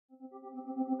Hello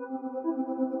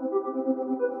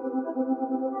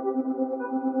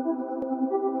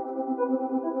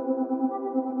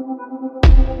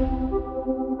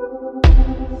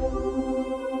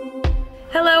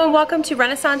and welcome to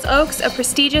Renaissance Oaks, a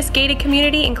prestigious gated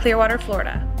community in Clearwater,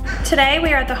 Florida. Today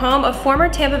we are at the home of former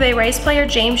Tampa Bay Rays player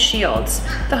James Shields.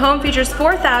 The home features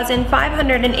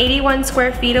 4,581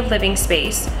 square feet of living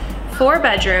space, 4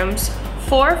 bedrooms,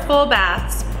 4 full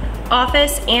baths,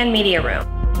 office, and media room.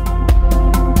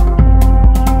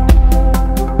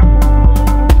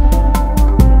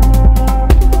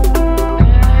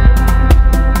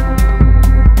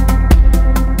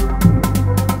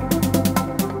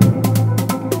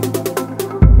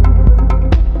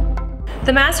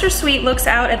 The master suite looks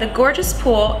out at the gorgeous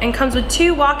pool and comes with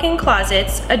 2 walk-in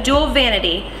closets, a dual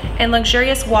vanity, and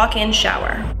luxurious walk-in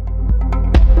shower.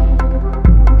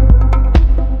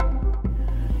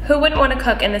 Who wouldn't want to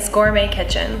cook in this gourmet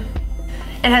kitchen?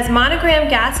 It has monogram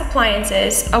gas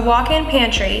appliances, a walk-in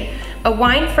pantry, a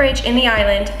wine fridge in the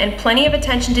island, and plenty of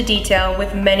attention to detail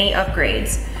with many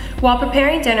upgrades. While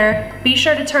preparing dinner, be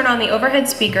sure to turn on the overhead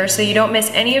speaker so you don't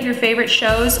miss any of your favorite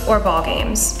shows or ball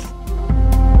games.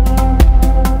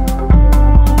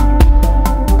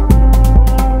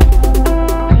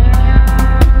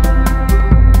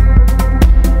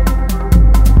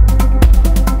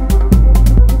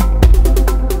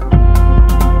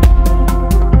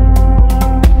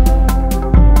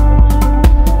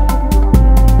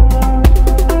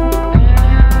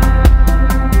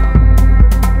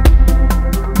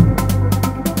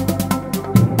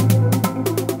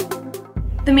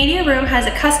 The media room has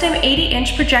a custom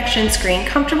 80-inch projection screen,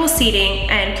 comfortable seating,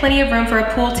 and plenty of room for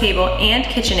a pool table and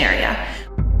kitchen area.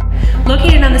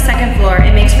 Located on the 2nd floor,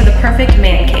 it makes for the perfect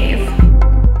man cave.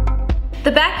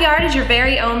 The backyard is your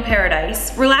very own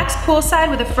paradise. Relax poolside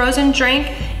with a frozen drink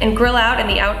and grill out in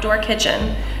the outdoor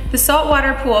kitchen. The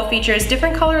saltwater pool features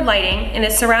different colored lighting and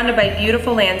is surrounded by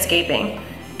beautiful landscaping.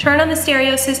 Turn on the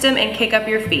stereo system and kick up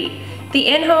your feet. The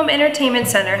in-home entertainment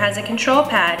center has a control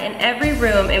pad in every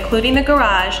room, including the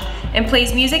garage, and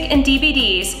plays music and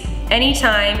DVDs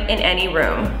anytime in any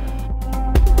room.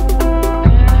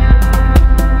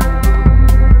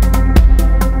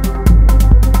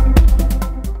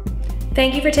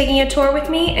 Thank you for taking a tour with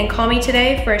me, and call me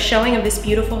today for a showing of this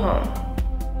beautiful home.